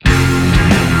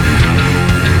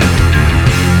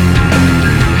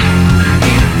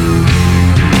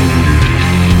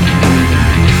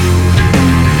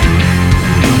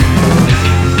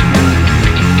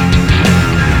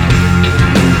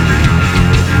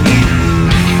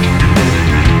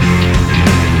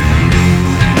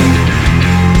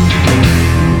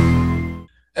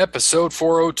episode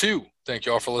 402. Thank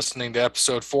you all for listening to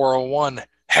episode 401,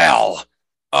 Hell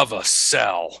of a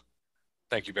Cell.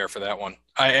 Thank you, Bear, for that one.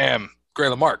 I am Gray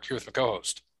Lamarck, here with my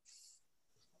co-host.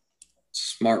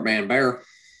 Smart Man Bear.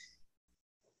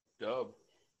 Dub.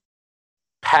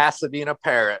 Pasadena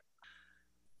Parrot.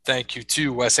 Thank you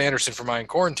to Wes Anderson for Mind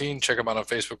Quarantine. Check him out on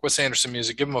Facebook, Wes Anderson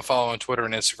Music. Give him a follow on Twitter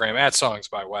and Instagram at Songs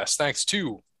by Wes. Thanks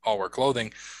to All Wear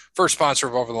Clothing, first sponsor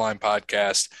of Over the Line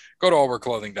Podcast. Go to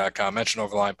allwearclothing.com, mention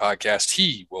Over the Line Podcast.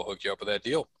 He will hook you up with that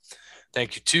deal.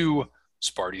 Thank you to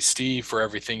Sparty Steve for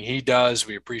everything he does.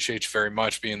 We appreciate you very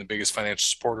much being the biggest financial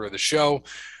supporter of the show.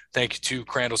 Thank you to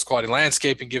Crandall's Quality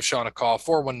Landscaping. Give Sean a call,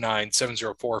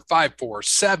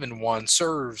 419-704-5471.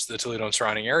 Serves the Toledo and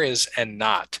surrounding areas and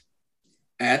not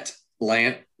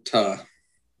Atlanta.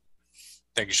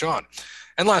 Thank you, Sean.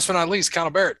 And last but not least, Connell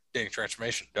Barrett,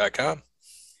 datingtransformation.com.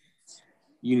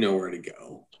 You know where to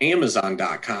go.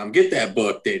 Amazon.com. Get that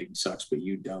book, Dating Sucks, But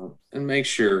You Don't. And make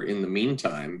sure, in the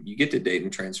meantime, you get to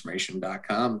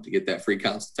datingtransformation.com to get that free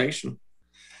consultation.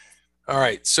 All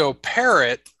right. So,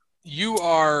 Parrot, you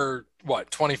are,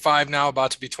 25 now, about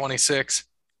to be 26?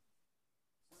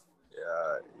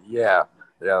 Yeah,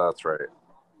 that's right.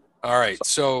 All right.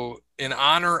 So, in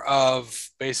honor of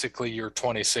basically your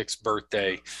 26th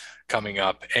birthday coming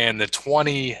up, and the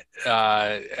 20,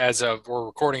 as of we're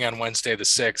recording on Wednesday the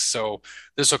 6th, so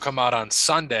this will come out on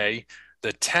Sunday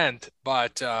the 10th,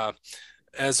 but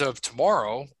as of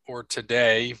tomorrow or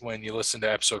today, when you listen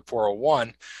to episode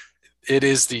 401, it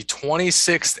is the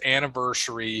 26th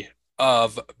anniversary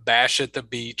of Bash at the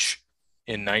Beach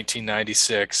in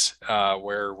 1996,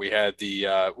 where we had the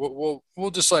we'll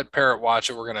just let Parrot watch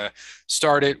it. We're gonna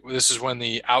start it. This is when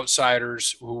the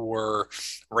Outsiders, who were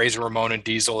Razor Ramon and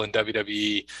Diesel in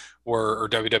WWE, or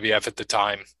WWF at the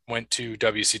time, went to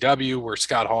WCW, where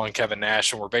Scott Hall and Kevin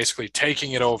Nash were basically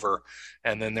taking it over,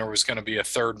 and then there was going to be a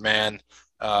third man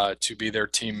to be their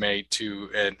teammate,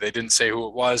 and they didn't say who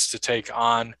it was, to take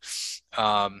on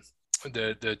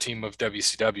the team of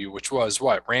WCW, which was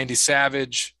what? Randy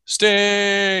Savage,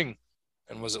 Sting,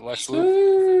 and was it Lex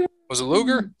Luger? Was it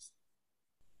Luger?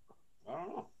 I don't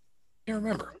know. I can't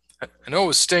remember. I know it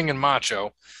was Sting and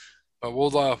Macho, but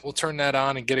we'll turn that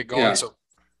on and get it going. Yeah. So,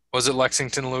 was it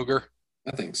Lexington Luger?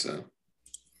 I think so.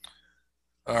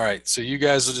 All right. So you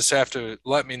guys will just have to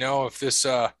let me know if this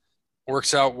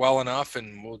works out well enough,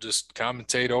 and we'll just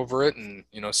commentate over it and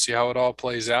see how it all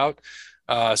plays out.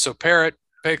 So Parrot,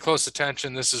 pay close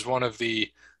attention. This is one of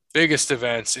the biggest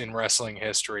events in wrestling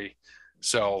history,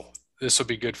 so this will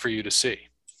be good for you to see.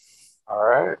 All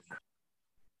right.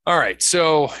 All right,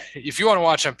 so if you want to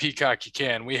watch on Peacock, you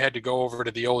can. We had to go over to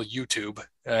the old YouTube,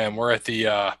 and we're at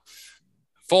the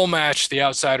full match, the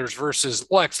Outsiders versus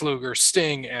Lex Luger,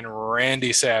 Sting, and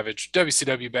Randy Savage,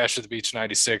 WCW Bash at the Beach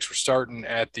 96. We'll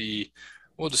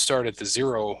just start at the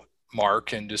 0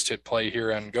 mark and just hit play here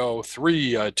and go.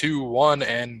 3, 2, 1,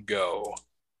 and go.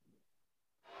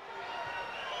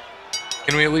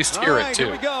 Can we at least hear it too?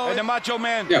 Here we go. And the Macho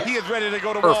Man, Yeah. he is ready to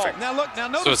go to Perfect. wall. Now look,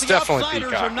 notice So it's the definitely Outsiders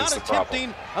Peacock are not is the problem.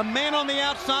 attempting a man on the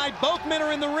outside. Both men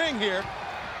are in the ring here.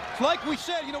 It's like we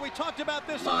said, we talked about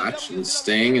this on Botch and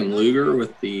Sting and Luger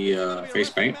with the face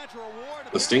paint.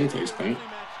 The Sting face paint.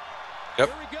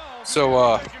 Yep.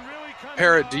 So,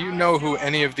 Parrot, do you know who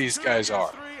any of these guys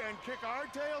are?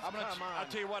 I'll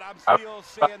tell you what, I'm still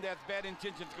saying that bad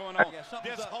intentions going on.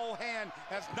 This whole hand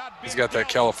has not been He's got that dealt.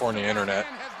 California internet. This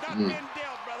hand has not been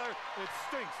dealt, brother. It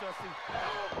stinks, Dusty.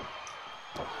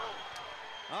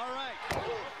 All right.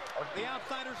 The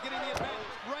Outsiders getting the advantage.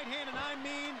 Right hand, and I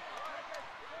mean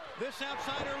this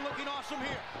Outsider looking awesome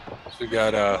here. So we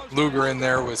got Luger in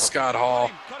there with Scott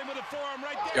Hall. Cut him with a forearm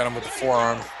right there. Got him with the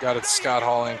forearm. Got it to Scott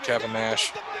Hall and Kevin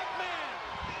Nash.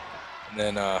 And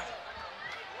then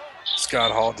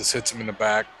Scott Hall just hits him in the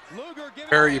back.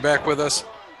 Parrot, you back with us?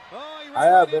 I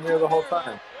have been here the whole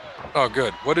time. Oh,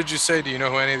 good. What did you say? Do you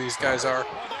know who any of these guys are?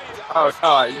 Oh,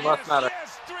 no, you must not have.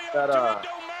 That, That,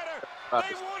 They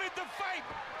wanted to fight.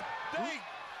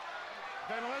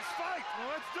 Then let's fight.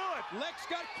 Let's do it. Lex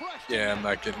got crushed. Yeah, I'm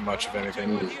not getting much of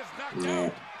anything. He is knocked No.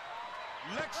 out.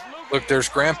 Lex Luger Look, there's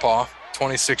Grandpa,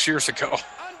 26 years ago.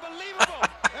 Unbelievable.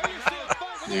 There you see it,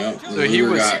 fighting. Yeah. So he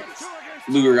was-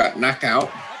 Luger got knocked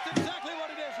out. That's exactly what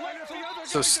it is.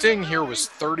 Lex So Sting here was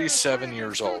 37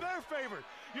 years old.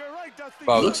 You're right, Dusty.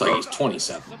 About- He looks like he's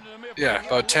 27. Yeah,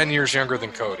 about 10 years younger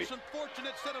than Cody.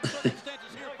 Unfortunate set of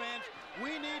circumstances here, fans.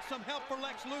 We need some help for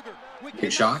Lex Luger. We Big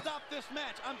cannot shock. stop this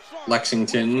match. I'm sorry.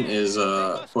 Lexington is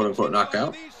quote unquote knocked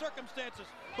out. These circumstances,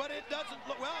 but it doesn't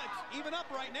look well. It's even up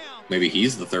right now. Maybe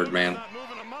he's the third man. Not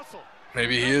moving a muscle.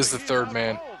 Maybe he is the third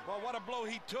man. Well, what a blow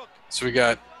he took. So we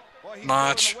got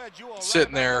Mach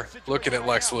sitting there looking at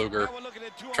Lex Luger,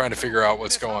 trying to figure out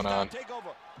what's going on.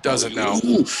 Doesn't know.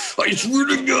 Ooh, I swear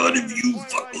to God, if you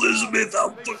fuck Elizabeth, I'll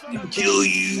fucking kill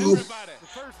you.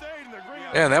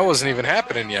 Yeah, and that wasn't even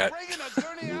happening yet.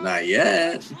 Not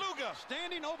yet.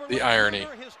 The irony.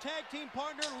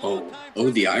 Oh,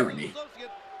 the irony.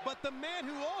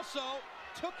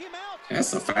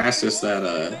 That's the fastest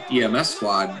that EMS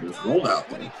squad was rolled out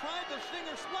there.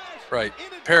 Right.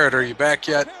 Parrot, are you back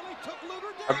yet?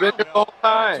 I've been here the whole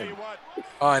time.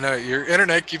 Oh, I know. Your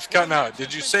internet keeps cutting out.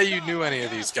 Did you say you knew any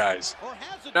of these guys?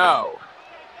 No.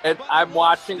 And I'm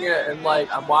watching it and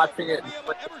I'm watching it and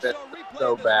it's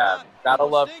so bad. Gotta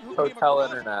love hotel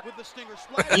internet.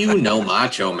 You know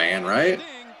Macho Man, right?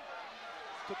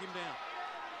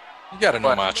 You got to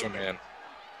know Macho Man.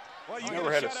 You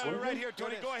never had a swing right here,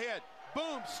 Tony. Go ahead.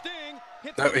 Boom,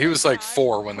 Sting. He was like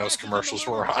 4 when those commercials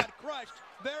were on.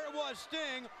 There it was,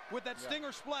 Sting with that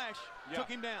stinger splash took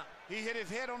him down. He hit his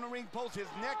head on the ring post, his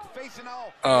neck facing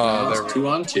all. Oh, That's there 2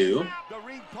 on 2. The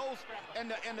ring post and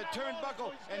the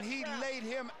turnbuckle, and he laid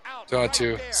him out. 2 on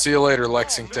 2. See you later,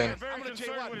 Lexington. I'm gonna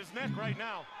tell you what, his neck right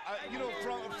now.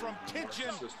 From tension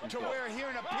to where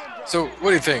hearing a pin drop. So, what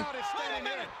do you think?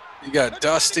 You got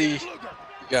Dusty, you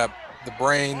got the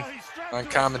Brain on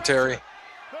commentary,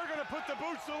 They're gonna put the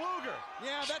boots to Luger.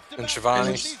 Yeah, that's and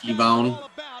Shivani. Yvonne.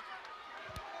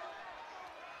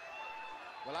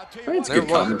 It's a good There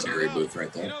was. commentary booth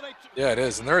right there. Yeah, it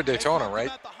is. And they're at Daytona,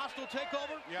 right?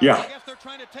 Yeah. They're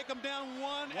trying to take them down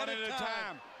one at a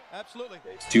time. Absolutely.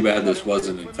 It's too bad this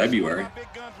wasn't in February.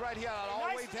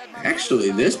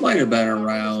 Actually, this might have been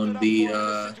around the.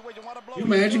 Can you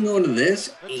imagine going to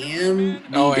this and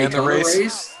the Oh, and the Daytona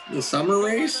race? the summer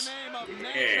race?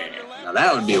 Yeah. Now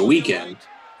that would be a weekend.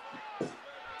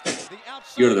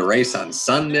 You go to the race on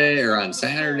Sunday or on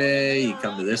Saturday. You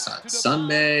come to this on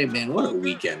Sunday. Man, what a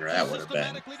weekend that would have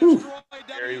been. Whew.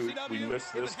 Gary, we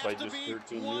missed this by just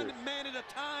 13 years.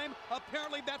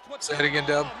 Say it again,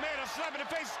 Deb.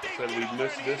 Said we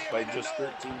missed this by just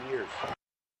 13 years.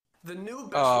 The new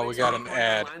Oh, we got an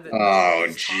ad. Oh,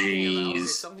 jeez.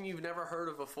 Something you've never heard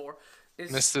of before.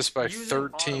 Is Missed this by using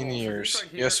 13 Audible. years. Start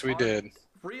hearing Yes, we did.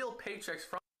 Real paychecks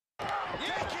from.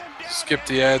 Skip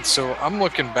the ad. So I'm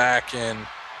looking back in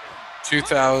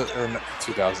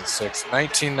 2006,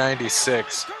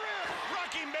 1996.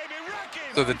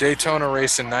 So the Daytona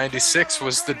race in 96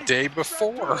 was the day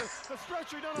before.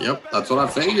 Yep, that's what I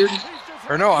figured.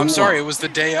 Or no, I'm sorry, it was the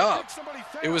day of.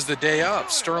 It was the day of.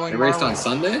 Sterling They raced on Marlin.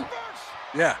 Sunday?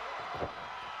 Yeah.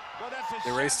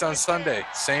 They raced on Sunday,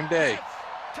 same day.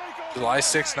 July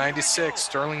 6, 96.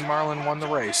 Sterling Marlin won the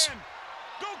race.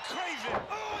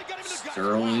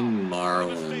 Sterling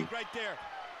Marlin.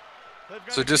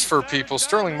 So just for people,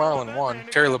 Sterling Marlin won,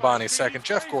 Terry Labonte second,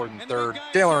 Jeff Gordon third,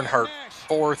 Dale Earnhardt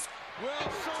fourth,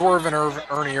 Swerve and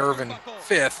Ernie Irvin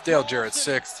fifth, Dale Jarrett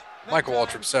sixth, Michael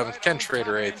Waltrip seventh, Ken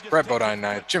Schrader eighth, Brett Bodine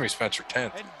ninth, Jimmy Spencer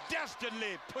 10th.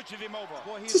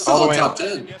 It's a solid top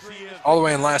 10. All the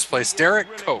way in last place,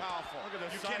 Derek Cope.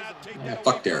 Yeah,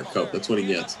 fuck Derek Cope. That's what he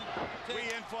gets.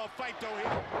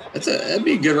 That'd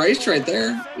be a good race right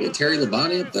there. You got Terry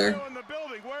Labonte up there.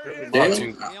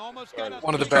 Dale?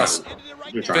 One of the best.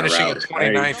 You're trying to Finishing in route it.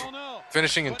 29th.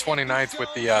 Finishing in 29th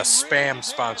with the Spam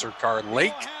sponsored car,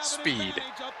 Lake Speed.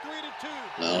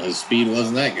 No, his speed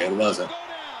wasn't that good, was it?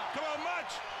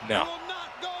 No.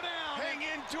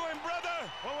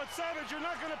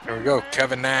 Here we go.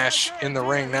 Kevin Nash in the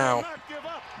ring now.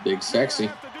 Big sexy.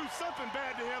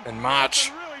 And Mach.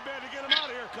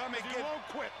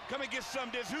 Come and get some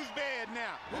of this. Who's bad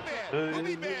now? Who bad? Who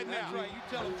be bad now? You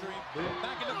tell him, Dream.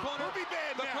 Back in the corner. Who be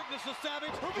bad now? The quickness of Savage.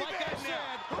 Who be bad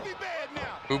now? Who be bad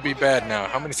now? Who be bad now?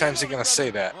 How many times are you going to say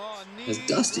that? It's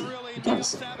Dusty.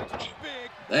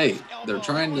 Hey, they're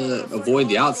trying to avoid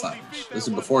the outsiders. This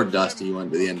is before Dusty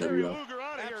went to the NWO.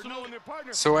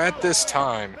 So at this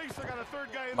time,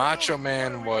 Macho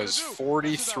Man was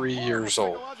 43 years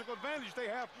old.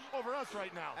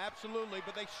 Absolutely,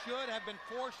 but they should have been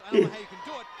forced. I don't know how you can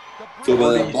do it. Feel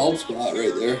by that bald spot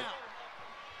right there.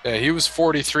 Yeah, he was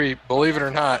 43. Believe it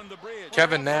or not,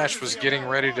 Kevin Nash was getting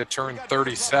ready to turn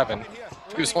 37.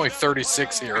 He was only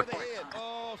 36 here.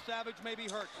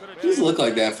 He's looked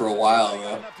like that for a while,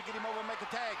 though.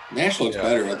 Nash looks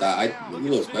better with that. He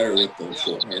looks better with the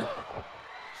short hair.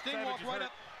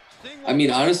 I mean,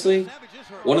 honestly,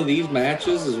 one of these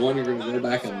matches is one you're going to go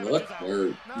back and look where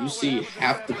you see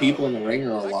half the people in the ring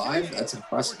are alive. That's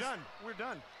impressive.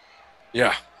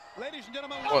 Yeah.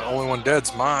 Well, only one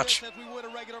dead's Mach.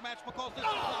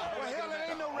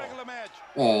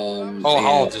 Oh,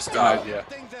 Hall just died, yeah.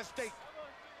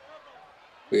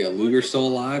 We got Luger still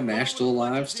alive, Nash still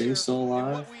alive, Sting still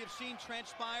alive. What we have seen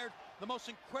transpired, the most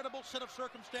incredible set of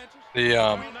circumstances.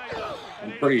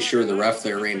 I'm pretty sure the ref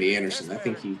there, Randy Anderson, I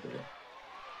think he's dead.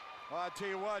 Well, I tell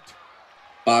you what,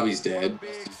 Bobby's dead. big,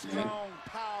 Dusty's dead. strong,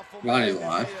 powerful Ronnie's man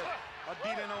alive. here,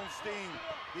 dealing on Sting,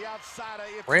 the outsider,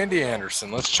 if you Randy will.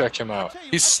 Anderson. Let's check him out.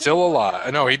 He's still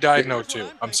alive. No, he died in 02.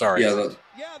 I'm sorry. Yeah,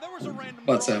 There was a random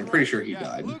but I'm pretty sure he yeah,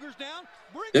 died. Luger's down.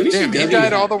 Damn, he WCW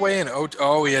died all the way in 02.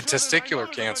 Oh, he had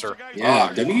testicular cancer.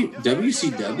 Yeah,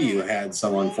 WCW had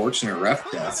some unfortunate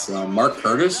ref deaths. Mark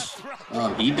Curtis,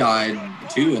 he died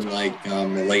too in like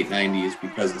the late '90s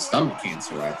because of stomach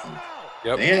cancer. I think.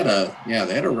 Yep.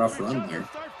 They had a rough run there.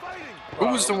 Who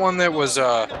was the one that was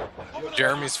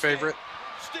Jeremy's favorite?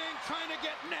 Sting trying to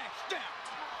get Nash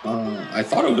down. I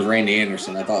thought it was Randy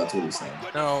Anderson. I thought that's what he said.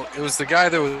 No, it was the guy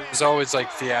that was always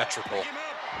like theatrical.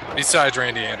 Besides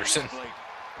Randy Anderson.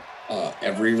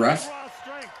 Every ref.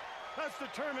 That's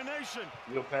determination.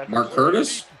 Neil Patrick. Mark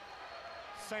Curtis,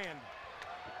 Sand.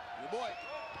 Your boy.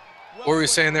 What were you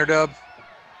saying there, Dub?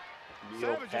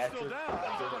 Neil Patrick.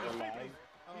 Alive.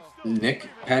 Nick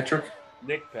Patrick,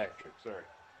 Nick Patrick, sorry.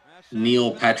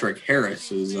 Neil Patrick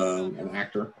Harris is an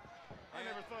actor.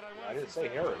 I didn't say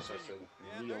Harris, I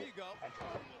said Neil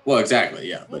Patrick. Well, exactly,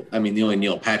 yeah. But I mean, the only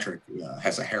Neil Patrick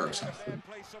has a Harris after him.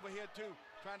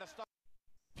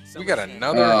 We got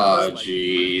another. Oh,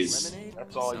 jeez.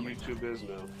 That's all YouTube is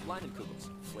now.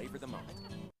 Flavor the moment.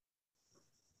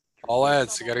 All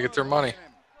ads. You got to get their money.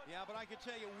 Yeah, but I can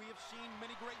tell you, we have seen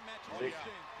many great matches. Nick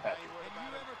Patrick.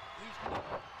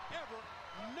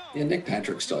 Yeah, Nick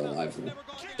Patrick's still alive. Though.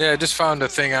 Yeah, I just found a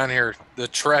thing on here. The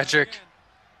tragic.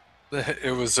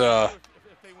 It was a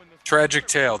tragic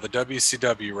tale. The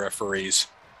WCW referees.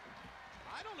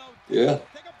 Yeah,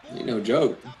 ain't no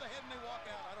joke.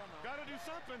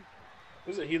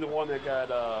 Isn't he the one that got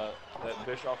that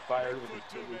Bischoff fired with his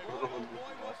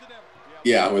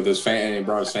Yeah, with his family, he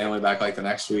brought his family back like the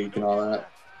next week and all that.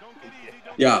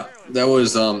 Yeah, that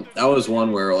was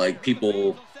one where like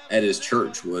people at his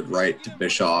church would write to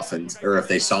Bischoff or if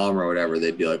they saw him or whatever,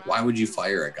 they'd be like, "Why would you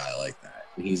fire a guy like that?"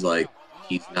 And he's like,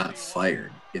 "He's not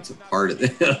fired. It's a part of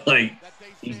it." Like,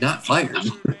 he's not fired.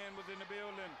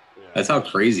 That's how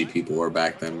crazy people were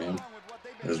back then, man.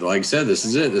 Because like I said, this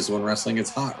is it. This is when wrestling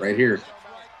gets hot right here.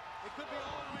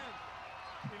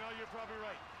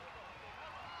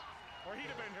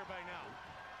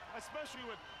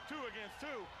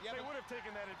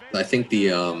 I think the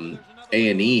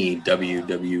A&E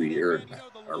WWE or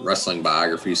wrestling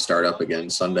biographies start up again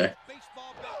Sunday.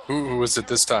 Who was it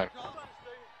this time?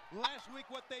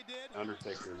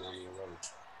 Undertaker is on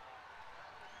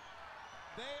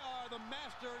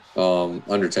the 11th.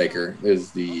 Undertaker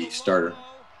is the starter.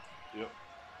 Yep.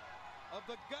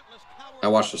 I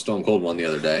watched the Stone Cold one the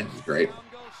other day. It was great. That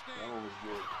one was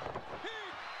good.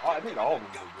 Oh, I think all of them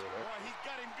were good. Right?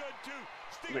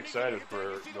 I'm excited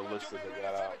for the list that they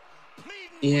got out.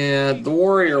 Yeah, the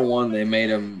Warrior one, they made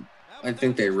him. I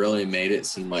think they really made it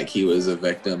seem like he was a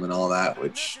victim and all that,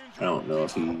 which I don't know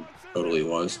if he totally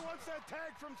was.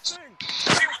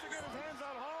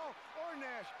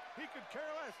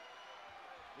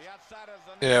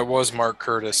 Yeah, it was Mark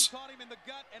Curtis.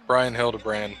 Brian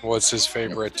Hildebrand was his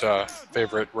favorite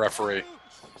referee.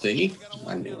 See?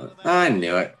 I knew it. I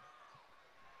knew it.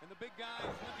 And the big guys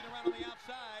looking around on the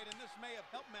outside, and this may have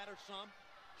helped matter some.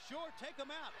 Sure, take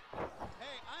them out.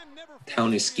 Hey, I'm never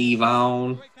Tony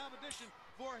Schiavone. great competition.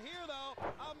 For here, though,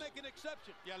 I'll make an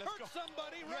exception. Yeah, let's hurt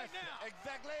somebody right now.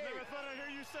 Exactly. Never thought I'd hear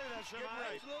you say that,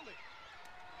 Shemai. Absolutely.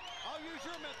 I'll use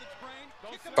your methods, Brain.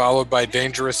 Kick 'em Followed by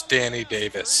Dangerous Danny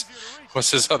Davis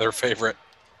was his other favorite.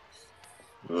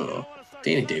 Ugh.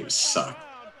 Danny Davis sucked.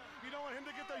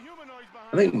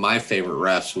 I think my favorite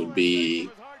refs would be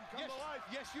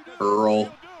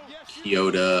Earl,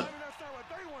 Kyoto,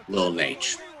 Lil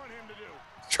Nate.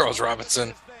 Charles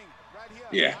Robinson.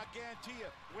 Yeah.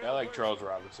 I like Charles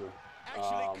Robinson.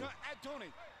 I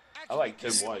like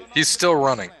Tim White. He's still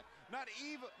running.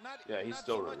 Yeah, he's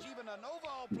still running.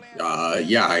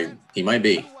 Yeah, he might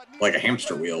be like a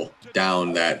hamster wheel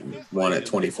down that one at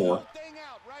 24.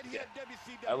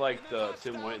 I liked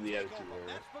Tim White in the Attitude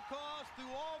Era.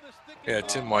 Yeah,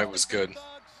 Tim White was good.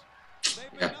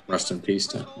 Yeah, rest in peace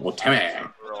to Timmy.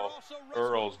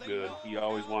 Earl's good. He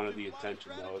always wanted the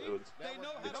attention, though.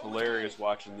 It's hilarious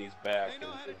watching these back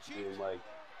and seeing like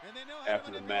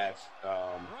after the match,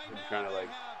 him trying to like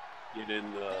get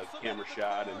in the camera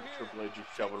shot and Triple H just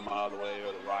shoving him out of the way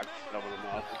or the Rock shoving him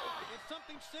out.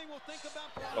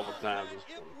 a couple times.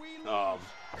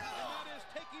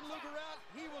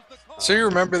 So you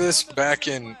remember this back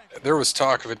in, there was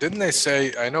talk of it, didn't they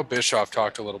say, I know Bischoff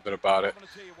talked a little bit about it,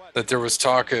 that there was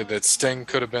talk that Sting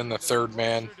could have been the third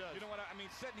man.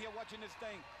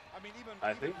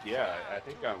 I think, yeah, I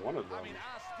think on one of them.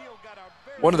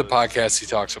 One of the podcasts he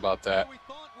talks about that.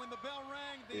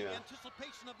 Yeah.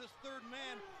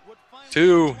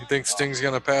 2, you think Sting's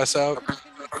going to pass out?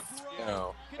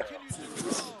 No.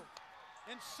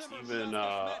 Even,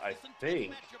 I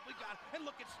think,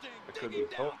 I could be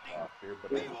told off here,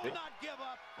 but I think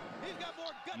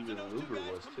even Luger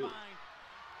was too.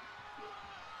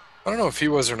 I don't know if he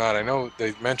was or not. I know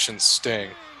they mentioned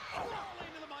Sting.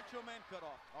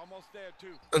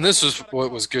 And this is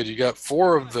what was good. You got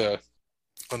 4 of the,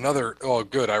 another, oh,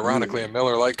 good, ironically, a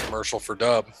Miller Lite commercial for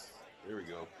Dub. There we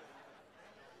go.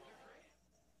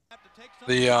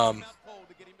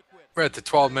 We're at the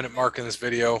 12-minute mark in this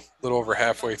video, a little over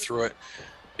halfway through it.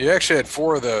 You actually had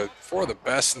 4 of the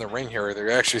best in the ring here.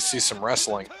 They actually see some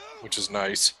wrestling, which is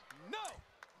nice.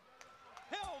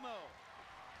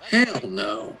 Hell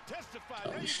no.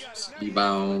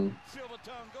 Bound.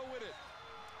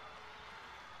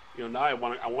 You know, now I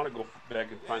want to go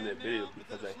back and find that video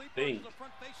because I think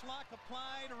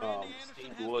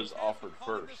Sting was offered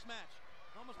first.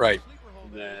 Right.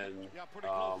 Then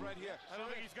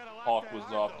Hawk was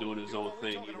off doing his own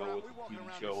thing, you know, with the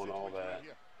TV show and all that.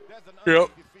 Yep.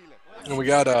 And we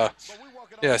got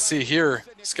yeah, see here,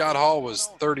 Scott Hall was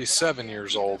 37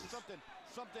 years old.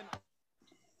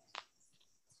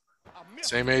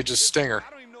 Same age as Stinger.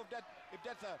 I don't even know if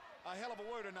that's a hell of a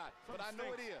word or not, but I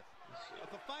know it is.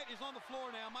 The fight is on the floor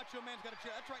now. Macho Man's got a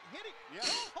chair. That's right. Hit it.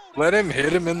 Let him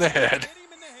hit him in the head.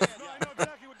 I know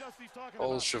exactly what Dusty's talking about.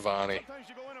 Old Shivani. Sometimes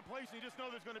you go in a place and you just know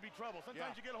there's going to be trouble.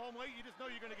 Sometimes you get home late, you just know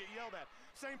you're going to get yelled at.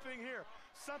 Same thing here.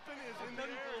 Something is in the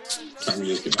air. Sometimes you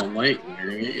just get home late and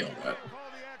you're going to get yelled at.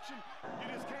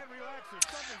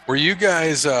 Were you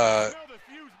guys,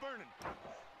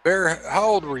 Bear, how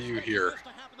old were you here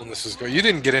when this was going? You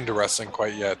didn't get into wrestling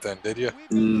quite yet then, did you?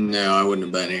 No, I wouldn't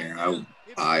have been here.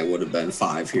 I would have been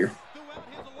 5 here.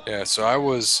 Yeah, so I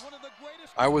was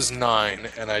 9,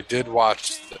 and I did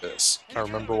watch this. I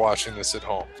remember watching this at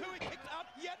home.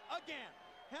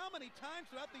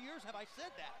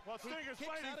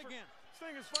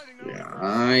 Yeah,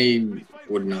 I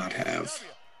would not have.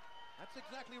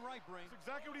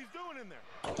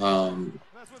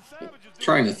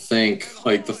 Trying to think,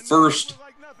 like the first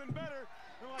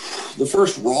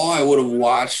Raw I would have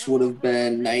watched would have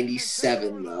been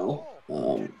 97 though.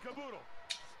 I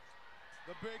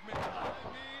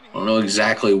don't know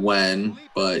exactly when,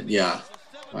 but yeah,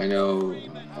 I know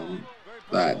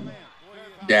that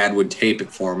Dad would tape it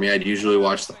for me. I'd usually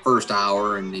watch the first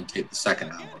hour and he'd tape the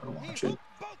second hour and watch it.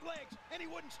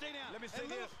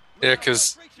 Yeah,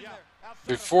 because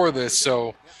before this,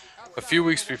 so a few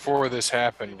weeks before this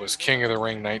happened was King of the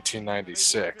Ring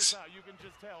 1996.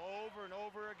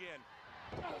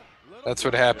 That's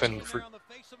what happened for,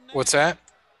 what's that?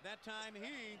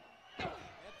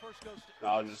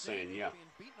 I was just saying, yeah.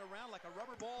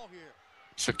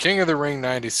 So King of the Ring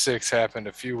 96 happened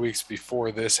a few weeks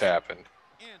before this happened.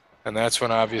 And that's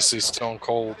when obviously Stone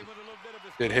Cold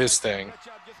did his thing.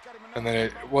 And then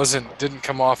it didn't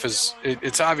come off as,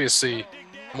 it's obviously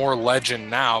more legend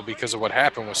now because of what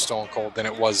happened with Stone Cold than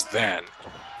it was then.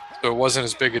 So it wasn't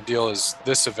as big a deal as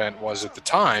this event was at the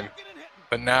time.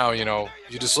 But now, you know,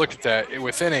 you just look at that,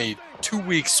 within a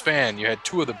 2-week span, you had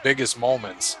 2 of the biggest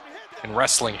moments in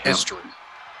wrestling history.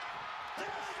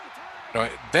 You know,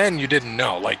 then you didn't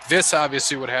know. Like this,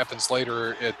 obviously, what happens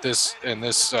later at this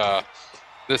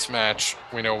this match,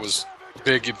 we know was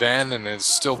big then and is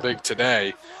still big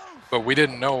today. But we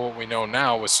didn't know what we know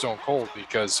now with Stone Cold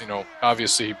because, you know,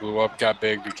 obviously he blew up, got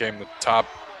big, became the top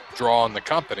draw in the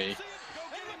company.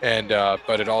 And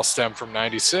but it all stemmed from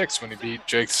 96 when he beat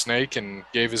Jake the Snake and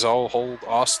gave his whole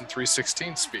Austin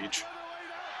 316 speech.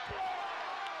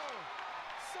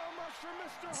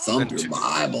 Thumb your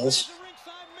Bibles.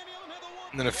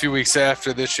 And then a few weeks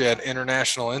after this, you had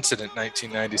International Incident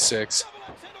 1996.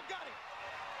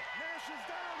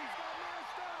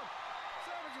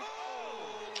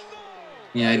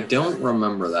 Yeah, I don't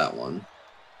remember that one.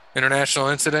 International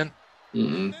Incident?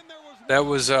 Mm-mm. That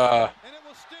was,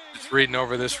 just reading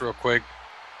over this real quick.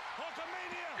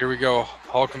 Here we go.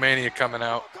 Hulkamania coming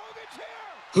out.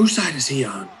 Whose side is he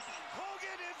on?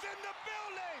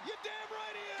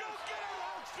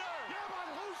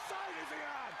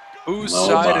 Whose Well,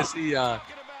 side Bob. is he on?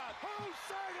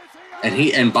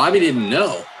 And Bobby didn't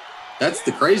know. That's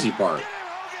the crazy part.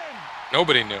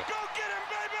 Nobody knew.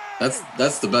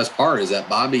 That's the best part is that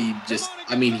Bobby just,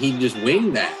 I mean, he just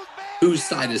winged that. Whose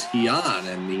side is he on?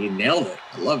 And he nailed it.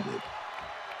 I loved it.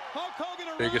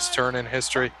 Biggest turn in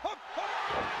history. What is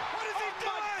he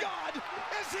doing? God, is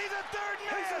he the third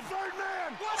man? He's the third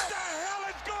man. What the hell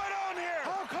is going on here?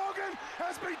 Hulk Hogan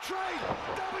has betrayed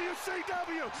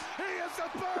WCW. He is the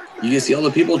third man. You can see all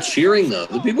the people cheering, though.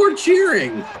 The people are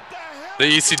cheering. The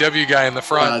ECW guy in the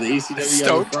front. The ECW guy in the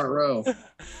Stoked. front row.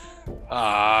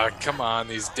 Come on,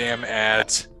 these damn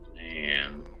ads.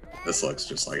 Man, this looks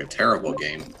just like a terrible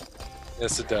game.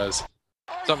 Yes, it does.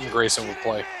 Something Grayson would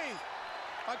play.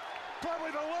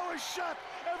 Probably the lowest shot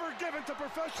ever given to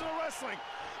professional wrestling.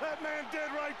 That man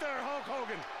did right there, Hulk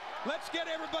Hogan. Let's get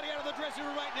everybody out of the dressing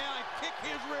room right now and kick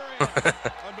his rear end.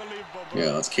 Unbelievable. Bro.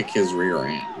 Yeah, let's kick his rear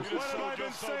end. What have I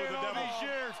been saying all these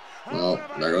years? Well,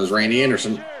 there goes Randy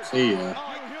Anderson. See ya.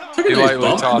 Took He a nice lightly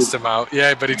bump tossed him out.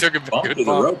 Yeah, but he took a bump good to the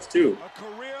bump. ropes, too. A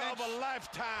career of a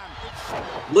lifetime.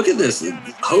 Look at this.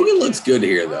 Hogan looks good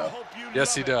here, though.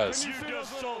 Yes, he does. You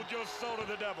just sold your soul to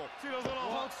the devil. See those little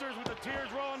hulksters with the tears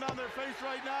rolling down their face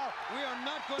right now? We are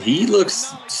not going He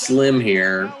looks slim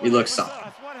here. He looks solid.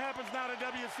 What happens now to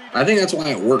WCW? I think that's why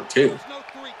it worked, too.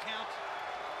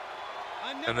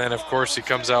 And then, of course, he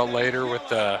comes out later with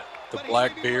the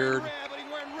black beard.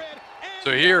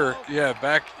 So here, yeah,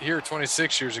 back here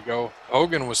 26 years ago,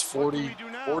 Hogan was 42.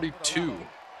 I'll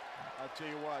tell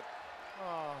you what.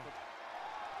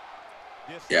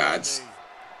 Yeah, it's,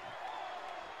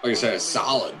 like I said, it's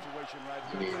solid.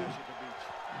 I mean,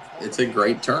 it's a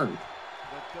great turn.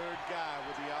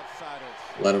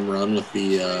 Let him run with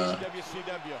the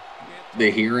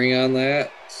hearing on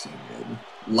that. So good.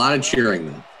 A lot of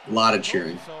cheering, though. A lot of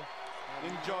cheering.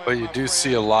 But you do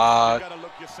see a lot,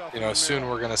 you know, soon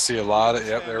we're going to see a lot of,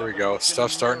 yep, there we go.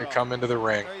 Stuff starting to come into the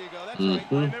ring.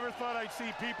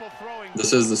 Mm-hmm.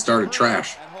 This is the start of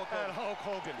trash.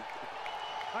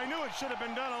 I knew it should have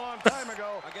been done a long time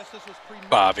ago. I guess this was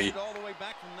Bobby. all the way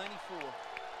back from '94.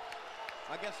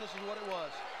 I guess this is what it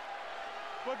was.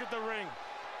 Look at the ring.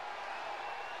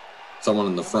 Someone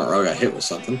in the front row got hit with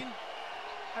something.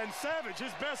 And Savage,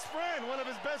 his best friend, one of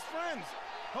his best friends.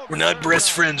 We're not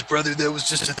best friends, brother. That was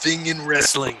just a thing in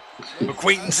wrestling.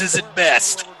 Acquaintances at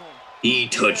best. He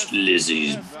touched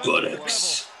Lizzie's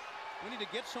buttocks. We need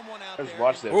to get someone out Let's there.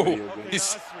 watch that Oh, video again.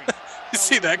 you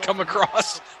see that come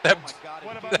across? That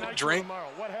drink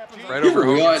right You over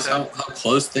ever realize Hogan's how head.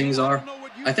 close things are?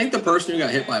 I think the person who got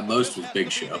hit by most was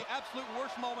Big Show. The absolute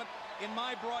worst moment in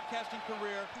my broadcasting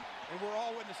career, and we're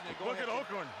all witnessing it. Look at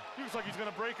Oakland. He looks like he's going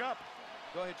to break up.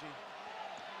 Go ahead, Gene.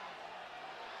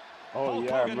 Oh,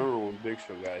 yeah, I remember when Big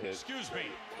Show got hit. Excuse me.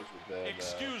 This was bad,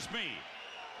 Excuse me.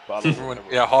 bottle When, whatever.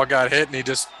 yeah, Hall got hit and he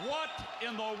just What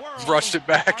in the world rushed it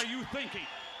back. are you thinking?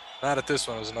 Not at this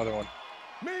one. It was another one.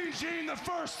 Me, Gene, the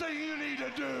first thing you need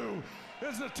to do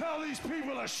is to tell these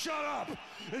people to shut up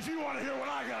if you want to hear what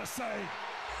I got to say.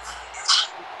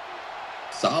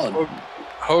 Solid.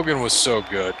 Hogan was so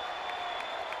good.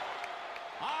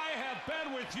 I have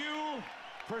been with you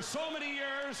for so many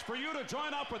years. For you to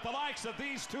join up with the likes of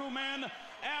these two men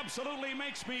absolutely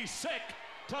makes me sick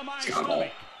to my Scott Hall.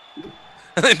 stomach.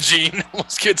 And then Gene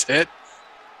almost gets hit.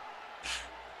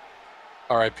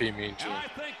 R.I.P. Mean And Gene. I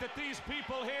think that these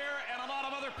people here and a lot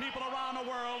of other people around the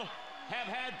world have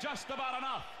had just about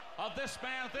enough of this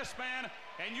man,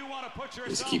 and you want to put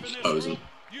yourself keeps in this posing. group?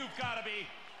 You've got to be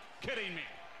kidding me.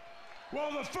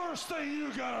 Well, the first thing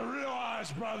you got to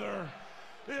realize, brother,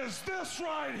 is this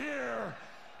right here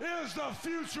is the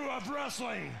future of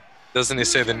wrestling. Doesn't he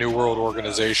say the New World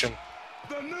Organization?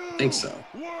 The new I think so.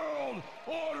 World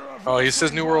Order of Oh, he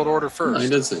says New World Order No, he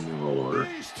first. did say New World Order.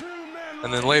 These two men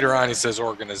And then later on he says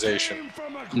organization. came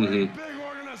from a great big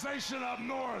organization up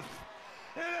north.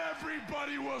 And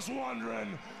everybody was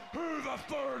wondering who the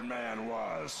third man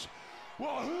was.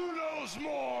 Well, who knows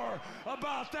more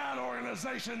about that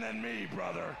organization than me,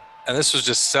 brother? And this was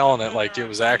just selling it like it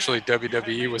was actually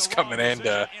WWE was coming in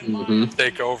to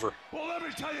take over. Well, let me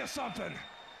tell you something.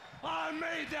 I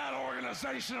made that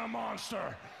organization a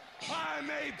monster. I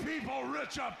made people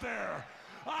rich up there.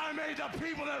 I made the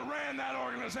people that ran that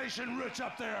organization rich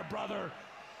up there, brother.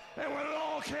 And when it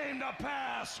all came to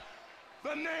pass,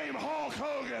 the name Hulk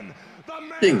Hogan, the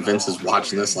man I think Vince is Hulk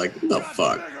watching this Hogan like, what the got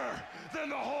fuck? bigger than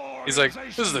the whole He's like,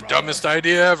 organization, this is the brother. dumbest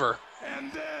idea ever.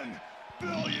 And then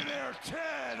billionaire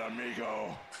Ted,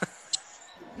 amigo.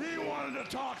 He wanted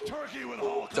to talk turkey with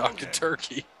Hulk Dr. Hogan.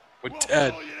 Turkey with Well,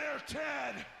 Ted. billionaire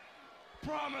Ted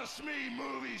promised me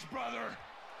movies, brother.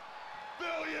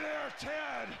 Billionaire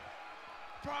Ted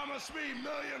promised me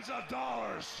millions of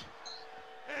dollars.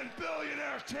 And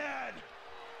billionaire Ted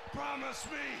promised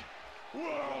me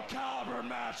world caliber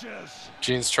matches.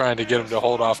 Gene's trying to get him to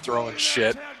hold off throwing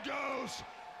shit. Goes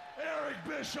Eric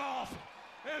Bischoff,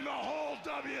 and the whole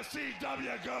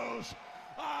WCW goes,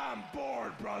 I'm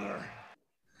bored, brother.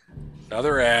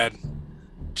 Another ad.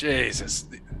 Jesus.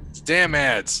 These damn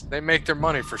ads. They make their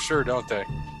money for sure, don't they?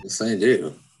 Yes, they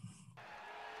do.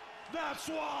 That's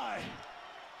why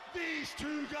these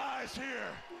two guys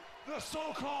here, the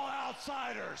so-called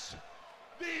outsiders,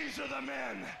 these are the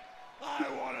men I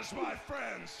want as my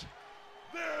friends.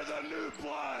 They're the new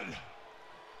blood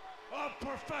of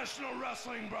professional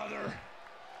wrestling, brother.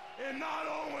 And not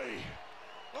only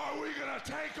are we gonna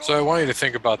take So I want you to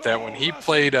think about that. When he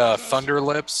played Thunder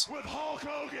Lips, with Hulk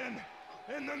Hogan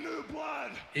and the new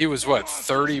blood, he was what,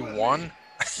 31?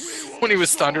 When he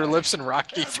was Thunder Lips in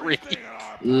Rocky 3?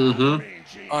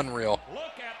 Mm-hmm. Unreal.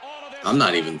 I'm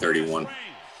not even 31.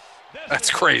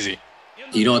 That's crazy.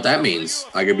 You know what that means?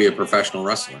 I could be a professional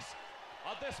wrestler.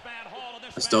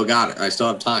 I still got it. I still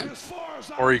have time.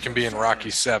 Or you can be in Rocky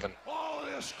 7. all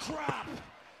this crap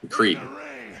Creed. in the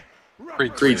ring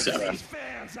Creed represents 7. these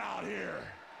fans out here.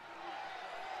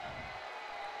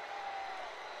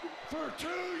 For 2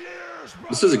 years, brother,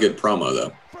 This is a good promo,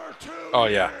 though. for 2 Oh,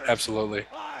 yeah, years, absolutely.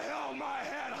 I held my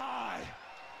head high.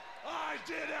 I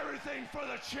did everything for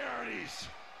the charities.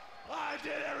 I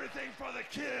did everything for the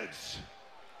kids.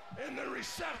 And the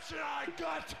reception I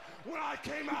got when I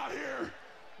came out here,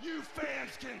 you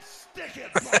fans can stick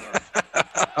it, brother.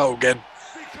 Hogan.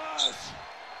 Because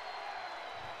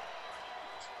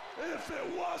if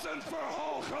it wasn't for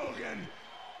Hulk Hogan,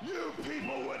 you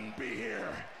people wouldn't be here.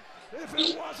 If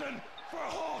it wasn't for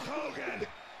Hulk Hogan,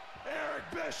 Eric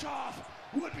Bischoff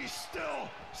would be still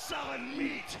selling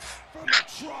meat from the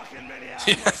truck in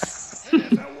Minneapolis. And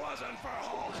if it wasn't for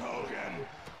Hulk Hogan,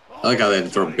 I like how they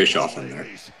didn't throw Bischoff in there.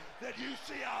 that you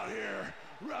see out here,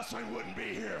 wrestling wouldn't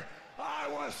be here. I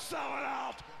was selling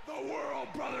out the world,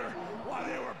 brother, while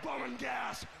they were bumming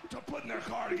gas to put in their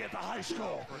car to get to high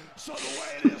school. So the way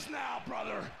it is now,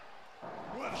 brother,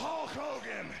 with Hulk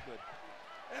Hogan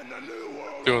and the new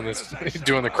world Doing this, organization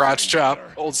doing the of crotch wrestling, chop.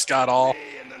 brother, Old Scott Hall. me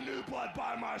and the new blood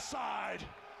by my side.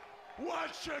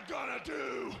 What you gonna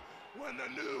do when the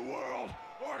new world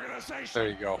organization There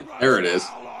you go. runs There it is.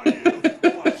 wild on you? What you gonna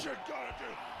do?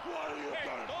 What are you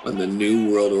gonna do? When the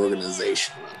New World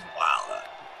Organization runs wild.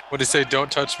 What did he say?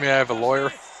 Don't touch me. I have a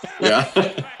lawyer. Yeah.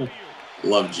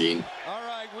 Love Gene. All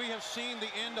right, we have seen the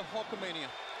end of Hulkamania.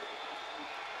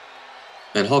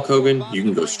 And Hulk Hogan, you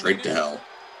can go straight to hell.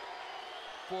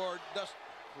 For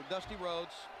Dusty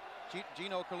Rhodes,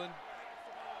 Gene Okerlund,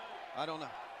 I don't know.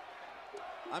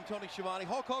 I'm Tony Schiavone.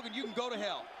 Hulk Hogan, you can go to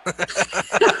hell.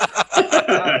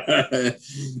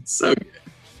 So good.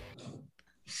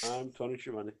 I'm Tony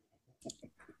Schiavone.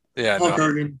 Yeah, Hulk no.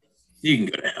 Hogan, you can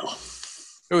go to hell.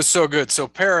 It was so good. So,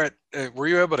 Parrot, were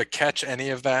you able to catch any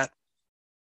of that?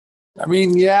 I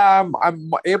mean, yeah,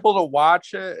 I'm able to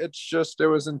watch it. It's just it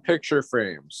was in picture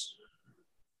frames.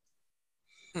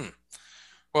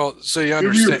 Well, so you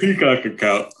Give me your understand. Peacock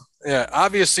account. Yeah,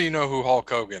 obviously you know who Hulk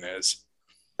Hogan is.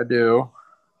 I do.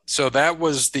 So that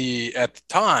was at the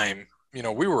time, you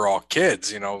know, we were all kids,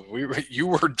 you know, you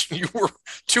were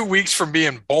 2 weeks from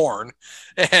being born,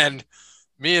 and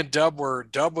me and Dub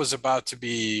was about to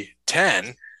be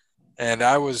 10, and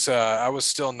I was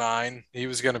still 9. He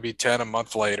was going to be 10 a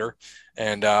month later,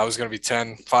 and I was going to be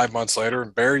 10 5 months later.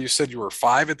 And Barry, you said you were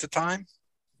 5 at the time?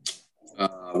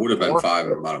 Would have been 5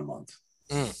 in about a month.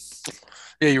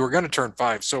 Yeah, you were going to turn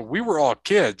 5. So we were all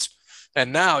kids.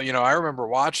 And now, you know, I remember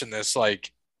watching this,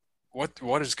 like,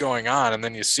 what is going on? And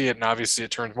then you see it, and obviously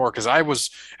it turns more, because I was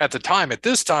at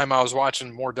this time I was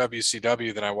watching more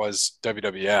WCW than I was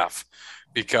WWF,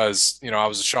 because, you know, I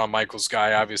was a Shawn Michaels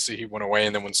guy. Obviously he went away,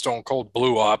 and then when Stone Cold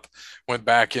blew up, went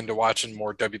back into watching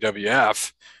more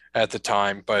WWF at the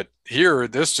time. But here,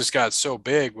 this just got so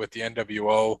big with the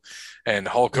NWO and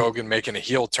Hulk Hogan making a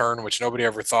heel turn, which nobody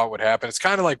ever thought would happen. It's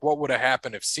kind of like what would have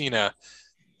happened if Cena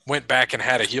went back and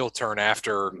had a heel turn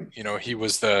after, you know, he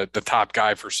was the top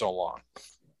guy for so long.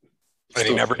 And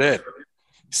he never did.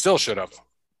 Still should have.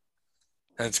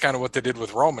 And it's kind of what they did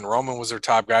with Roman. Roman was their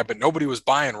top guy, but nobody was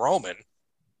buying Roman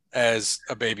as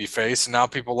a baby face, and now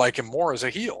people like him more as a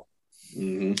heel.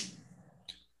 Mm-hmm.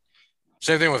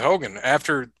 Same thing with Hogan.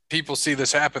 After people see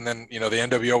this happen, then, you know, the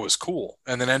NWO was cool.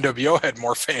 And then NWO had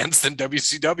more fans than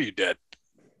WCW did.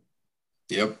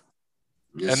 Yep.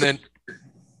 Yes, And then,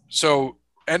 so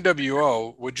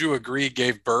NWO, would you agree,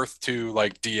 gave birth to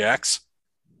like DX?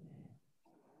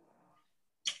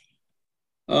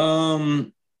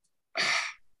 I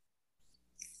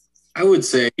would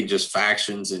say just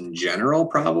factions in general,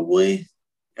 probably.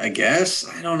 I guess.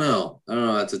 I don't know.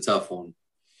 That's a tough one.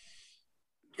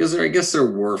 because I guess there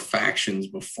were factions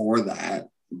before that,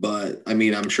 but I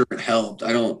mean, I'm sure it helped.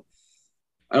 I don't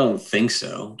think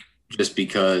so. Just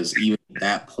because even at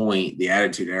that point, the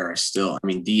Attitude Era still. I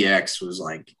mean, DX was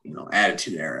like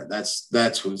Attitude Era.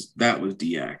 That was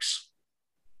DX.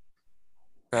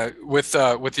 With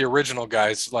the original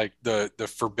guys, like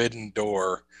the Forbidden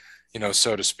Door,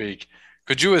 so to speak.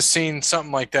 Could you have seen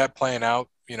something like that playing out?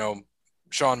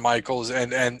 Shawn Michaels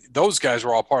and those guys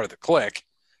were all part of the Clique.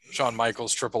 Shawn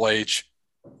Michaels, Triple H,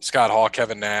 Scott Hall,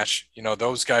 Kevin Nash.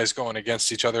 Those guys going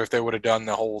against each other. If they would have done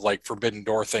the whole like Forbidden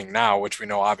Door thing now, which we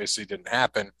know obviously didn't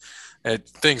happen,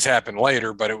 things happened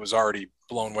later, but it was already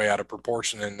blown way out of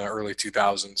proportion in the early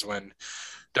 2000s when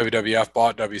WWF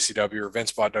bought WCW or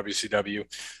Vince bought WCW.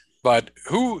 But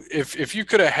if you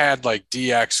could have had like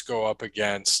DX go up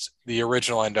against the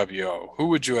original NWO, who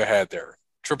would you have had there?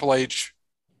 Triple H,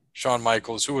 Shawn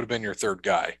Michaels, who would have been your third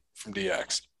guy from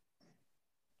DX?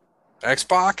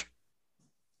 X-Pac?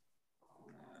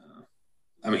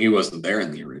 I mean, he wasn't there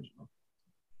in the original.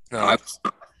 No.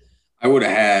 I would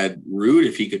have had Rude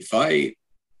if he could fight.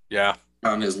 Yeah.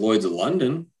 On his Lloyd's of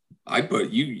London. I'd put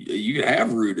you could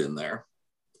have Rude in there.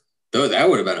 Though that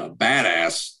would have been a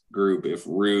badass group if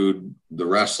Rude, the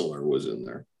wrestler, was in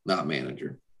there, not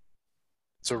manager.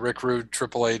 So Rick Rude,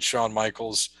 Triple H, Shawn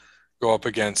Michaels go up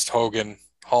against Hogan,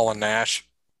 Hall, and Nash.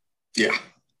 Yeah.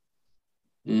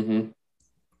 Mm-hmm.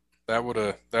 That would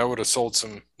have sold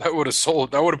some. That would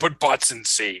have put butts in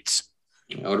seats.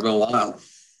 That would have been wild.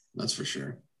 That's for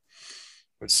sure.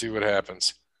 Let's see what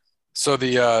happens. So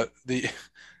the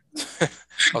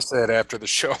I'll say it after the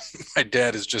show. My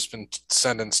dad has just been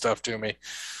sending stuff to me,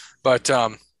 but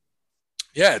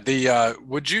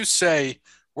would you say,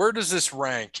 where does this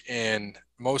rank in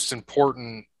most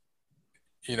important,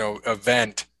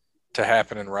 event to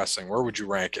happen in wrestling? Where would you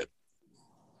rank it?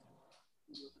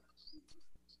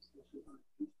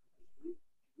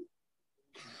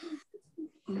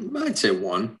 I'd say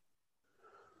 1.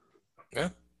 Yeah.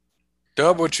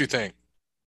 Dub, what you think?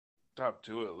 Top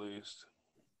 2 at least.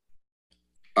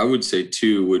 I would say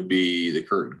 2 would be the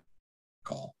curtain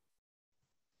call.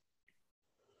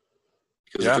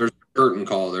 Because if there's a curtain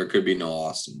call, there could be no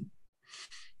Austin.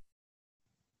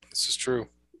 This is true.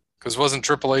 Because wasn't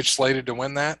Triple H slated to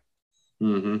win that?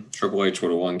 Mm-hmm. Triple H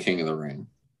would have won King of the Ring.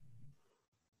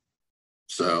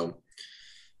 So,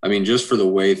 I mean, just for the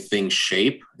way things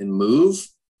shape and move,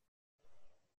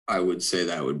 I would say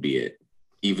that would be it.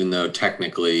 Even though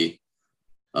technically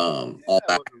all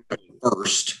that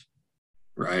first,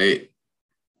 right?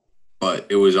 But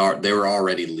they were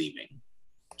already leaving.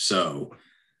 So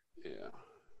yeah,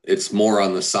 it's more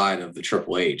on the side of the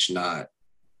Triple H, not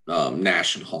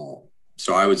Nash and Hall.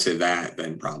 So I would say that,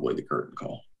 then probably the curtain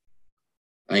call.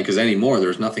 I think because anymore,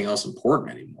 there's nothing else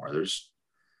important anymore.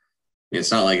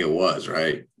 It's not like it was,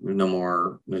 right? There's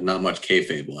not much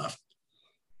kayfabe left.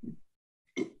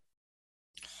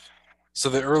 So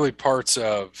the early parts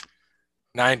of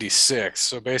 96.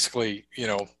 So basically,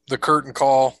 the curtain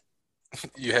call,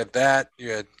 you had that,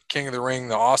 you had King of the Ring,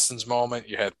 the Austin's moment,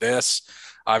 you had this.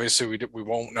 Obviously, we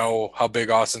won't know how big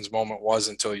Austin's moment was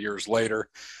until years later.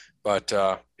 But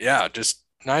just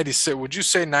 96. Would you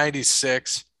say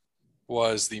 96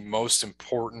 was the most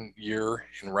important year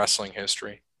in wrestling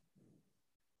history?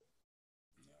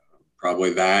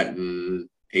 Probably that and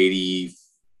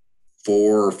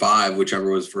 84 or 5,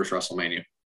 whichever was first WrestleMania.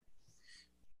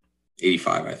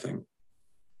 85, I think.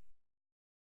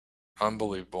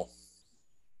 Unbelievable.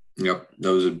 Yep.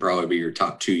 Those would probably be your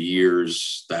top 2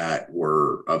 years that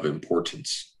were of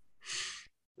importance.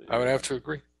 I would have to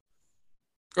agree.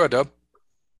 Go ahead, Dub.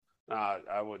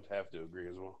 I would have to agree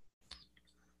as well.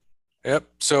 Yep.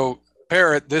 So,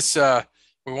 Parrot, this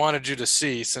we wanted you to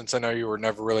see, since I know you were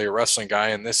never really a wrestling guy,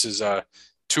 and this is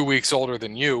 2 weeks older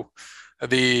than you.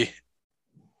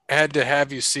 Had to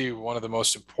have you see one of the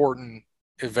most important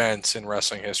events in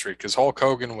wrestling history, because Hulk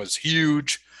Hogan was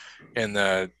huge in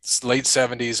the late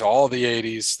 70s, all the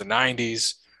 80s, the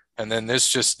 90s, and then this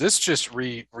just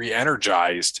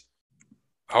re-energized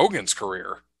Hogan's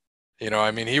career.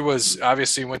 He was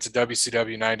obviously went to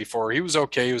WCW 94. He was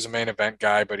okay. He was a main event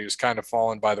guy, but he was kind of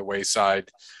fallen by the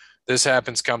wayside. This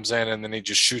happens, comes in, and then he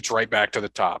just shoots right back to the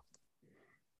top.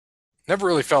 Never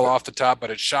really fell off the top,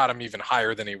 but it shot him even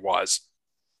higher than he was.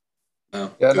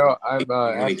 Oh, Yeah, no, I'm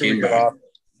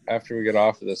after we get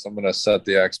off of this, I'm gonna set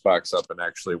the Xbox up and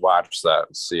actually watch that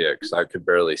and see it, because I could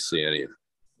barely see any. It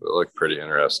looked pretty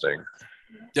interesting.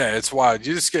 Yeah, it's wild.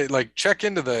 You just get check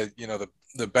into the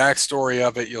backstory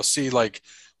of it. You'll see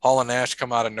Hall and Nash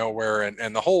come out of nowhere,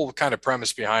 and the whole kind of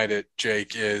premise behind it,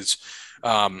 Jake, is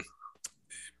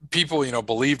people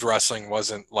believed wrestling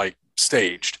wasn't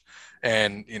staged,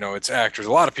 and it's actors.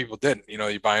 A lot of people didn't,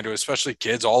 you buy into it, especially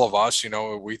kids, all of us,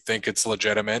 we think it's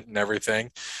legitimate and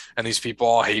everything. And these people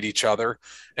all hate each other.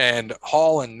 And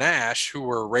Hall and Nash, who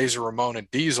were Razor Ramon and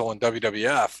Diesel in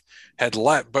WWF, had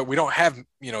left, but we don't have,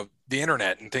 the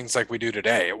internet and things like we do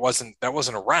today. That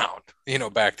wasn't around,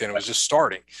 back then. It was just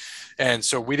starting. And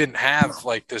so we didn't have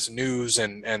like this news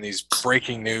and these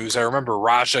breaking news. I remember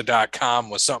Raja.com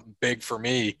was something big for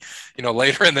me,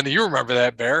 later. And then you remember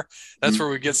that, Bear. That's where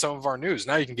we get some of our news.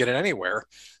 Now you can get it anywhere.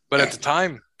 But at the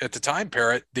time,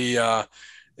 Parrot, the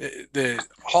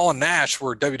Hall and Nash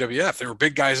were WWF. They were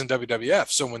big guys in WWF.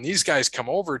 So when these guys come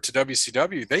over to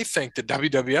WCW, they think that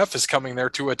WWF is coming there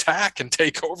to attack and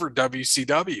take over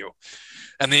WCW.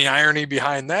 And the irony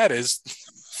behind that is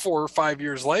 4 or 5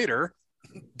 years later,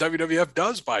 WWF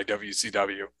does buy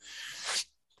WCW.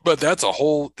 But that's a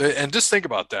whole, and just think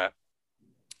about that.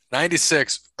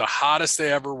 96, the hottest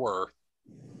they ever were.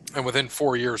 And within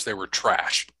 4 years, they were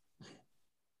trash.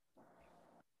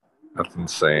 That's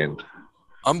insane.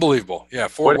 Unbelievable. Yeah.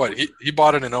 What? He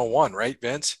bought it in 01, right,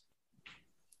 Vince?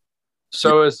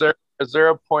 So is there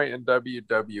a point in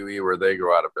WWE where they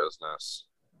go out of business?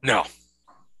 No.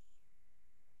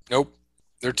 Nope.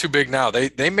 They're too big now.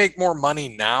 They make more money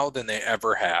now than they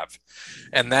ever have.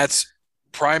 And that's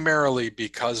primarily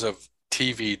because of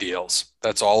TV deals.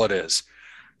 That's all it is.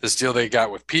 This deal they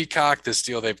got with Peacock, this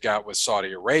deal they've got with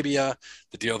Saudi Arabia,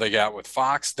 the deal they got with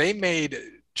Fox. They made,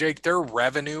 Jake, their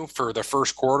revenue for the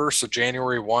first quarter, so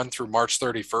January 1 through March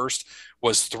 31st,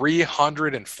 was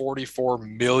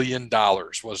 $344 million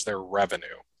was their revenue.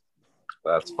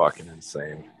 That's fucking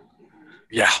insane.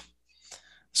 Yeah.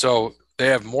 So they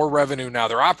have more revenue now.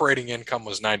 Their operating income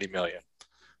was $90 million.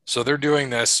 So they're doing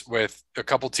this with a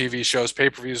couple TV shows,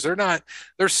 pay-per-views.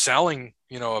 They're selling,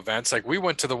 events. Like we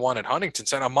went to the one at Huntington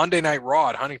Center, a Monday Night Raw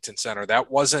at Huntington Center.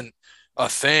 That wasn't a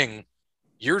thing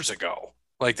years ago.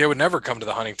 Like they would never come to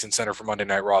the Huntington Center for Monday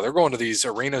Night Raw. They're going to these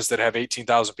arenas that have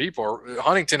 18,000 people.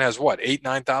 Huntington has what,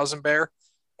 9,000, Bear,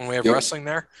 when we have wrestling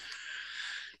there?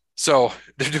 So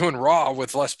they're doing Raw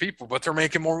with less people, but they're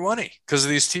making more money because of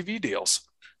these TV deals.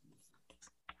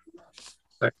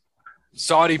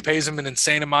 Saudi pays them an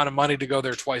insane amount of money to go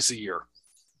there twice a year.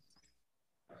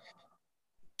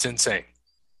 It's insane.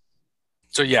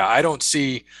 So, yeah, I don't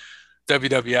see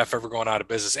WWF ever going out of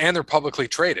business, and they're publicly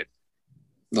traded.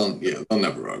 They'll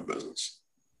never go out of business.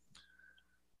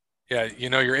 Yeah,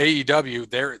 your AEW,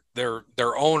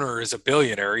 their owner is a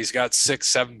billionaire. He's got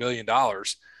 $6-7 billion.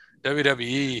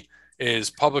 WWE is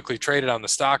publicly traded on the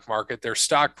stock market. Their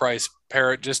stock price,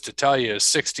 Parrot, just to tell you, is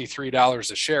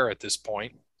 $63 a share at this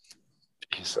point.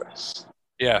 Jesus.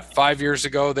 Yeah, 5 years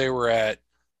ago they were at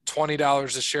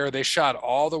 $20 a share. They shot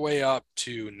all the way up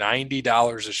to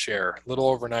 $90 a share, a little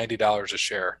over $90 a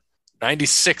share.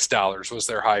 $96 was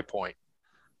their high point.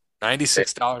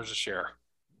 $96 a share.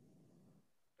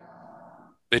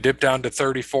 They dipped down to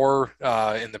 34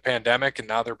 in the pandemic, and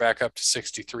now they're back up to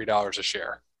 $63 a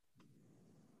share.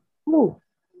 Ooh.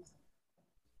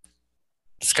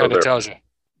 Just kind of tells you.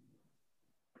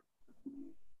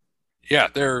 Yeah,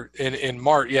 they're in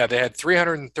March. Yeah, they had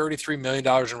 $333 million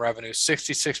in revenue,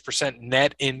 66%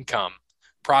 net income,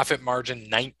 profit margin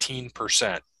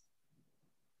 19%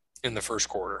 in the first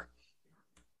quarter.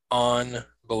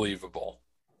 Unbelievable.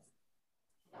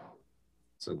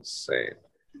 It's insane.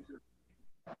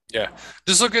 Yeah,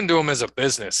 just look into him as a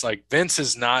business. Like Vince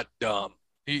is not dumb.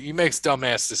 He makes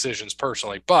dumbass decisions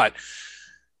personally, but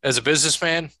as a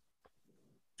businessman,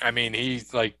 I mean, he,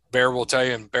 like Bear will tell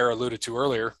you, and Bear alluded to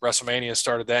earlier, WrestleMania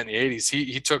started that in the 80s.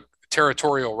 He took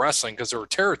territorial wrestling, because there were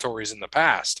territories in the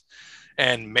past,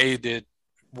 and made it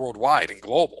worldwide and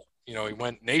global. He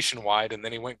went nationwide, and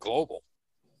then he went global.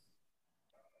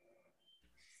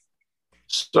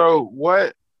 So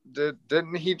what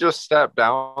didn't he just step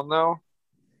down though?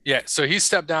 Yeah, so he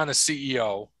stepped down as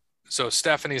CEO. So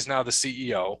Stephanie's now the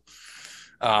CEO.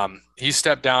 He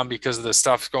stepped down because of the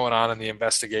stuff going on in the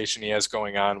investigation he has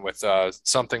going on with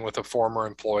something with a former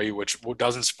employee, which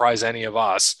doesn't surprise any of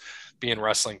us being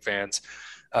wrestling fans.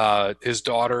 His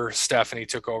daughter, Stephanie,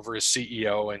 took over as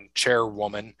CEO and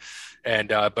chairwoman,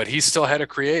 but he's still head of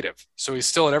creative. So he's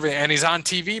still at everything, and he's on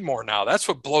TV more now. That's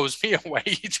what blows me away.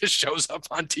 He just shows up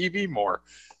on TV more.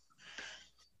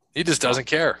 He just doesn't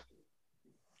care.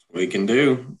 We can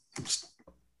do.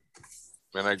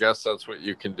 And I guess that's what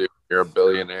you can do. You're a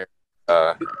billionaire.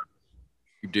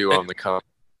 You do own the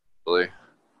company.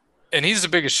 And he's the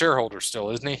biggest shareholder still,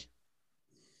 isn't he?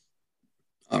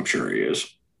 I'm sure he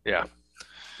is. Yeah.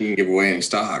 He can give away any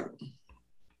stock.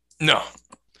 No.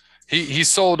 He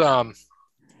sold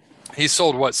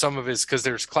what, some of his, because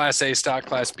there's Class A stock,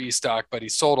 Class B stock, but he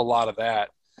sold a lot of that.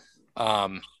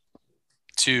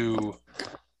 to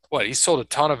what? He sold a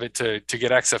ton of it to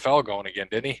get XFL going again,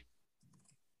 didn't he?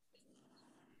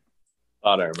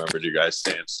 Thought I remembered you guys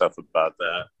saying stuff about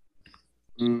that.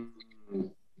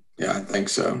 Yeah, I think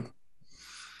so.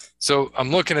 So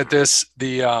I'm looking at this.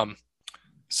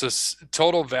 So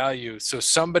total value. So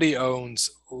somebody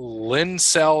owns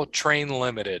Lincel Train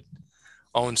Limited,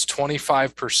 owns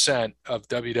 25% of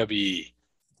WWE.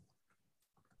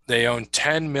 They own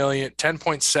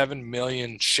 10.7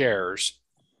 million shares,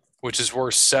 which is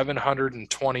worth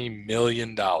 $720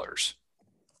 million. Not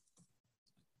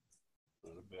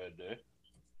a bad day.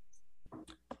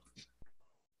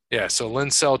 Yeah, so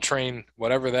Lincel Train,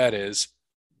 whatever that is,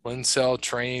 Lincel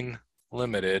Train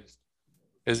Limited.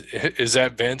 Is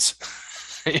that Vince?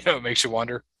 It makes you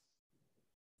wonder.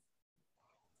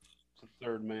 It's the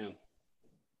third man.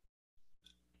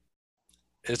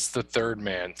 It's the third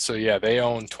man. So, yeah, they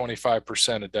own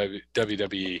 25% of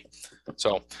WWE.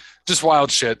 So, just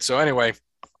wild shit. So, anyway,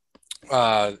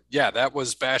 that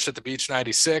was Bash at the Beach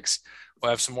 96.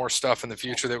 We'll have some more stuff in the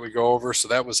future that we go over. So,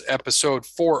 that was episode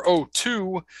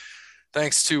 402.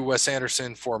 Thanks to Wes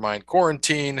Anderson for Mind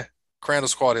Quarantine,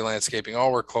 Crandall's Quality Landscaping,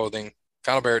 All Work Clothing,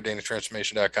 Connell Barrett,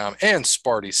 DanaTransformation.com, and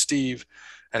Sparty Steve.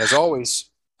 And as always,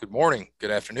 good morning,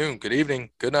 good afternoon, good evening,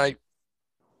 good night.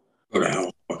 Go to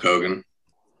hell, Hulk Hogan.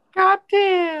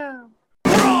 Goddamn.